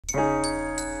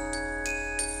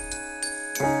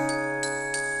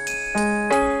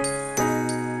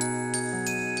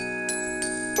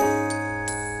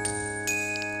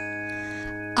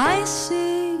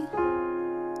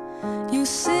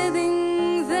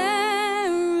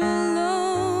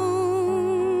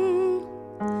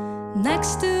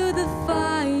next to the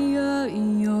fire,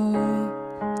 your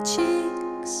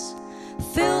cheeks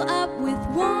fill up with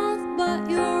warmth, but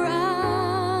your eyes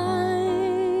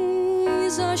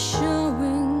are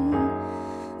showing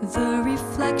the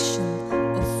reflection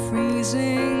of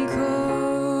freezing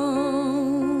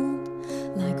cold,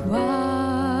 like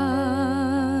white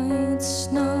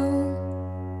snow.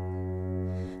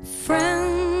 Friends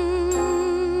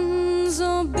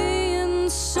are being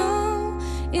so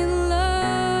in love,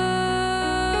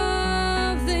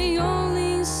 they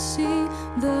only see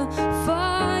the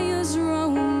fire's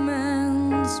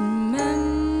romance.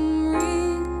 Memories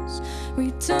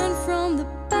return from the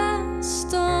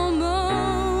past,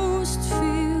 almost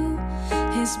feel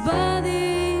his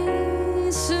body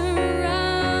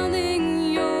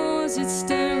surrounding yours. It's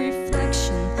the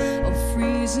reflection of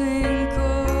freezing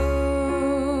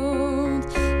cold,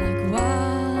 like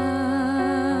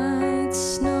white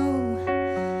snow.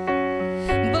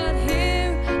 But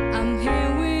here, I'm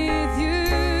here with you,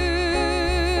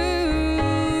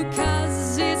 'cause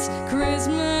it's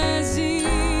Christmas Eve.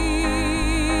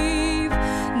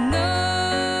 No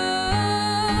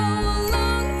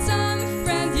long-time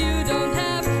friend, you don't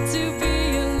have to be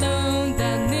alone.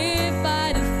 Then live by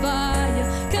the fire,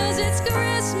 'cause it's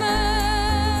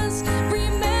Christmas.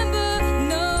 Remember,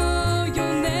 no,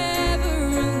 you're never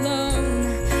alone,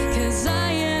 'cause I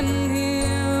am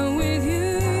here with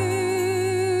you,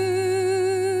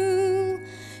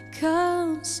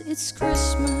 'cause it's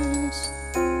Christmas.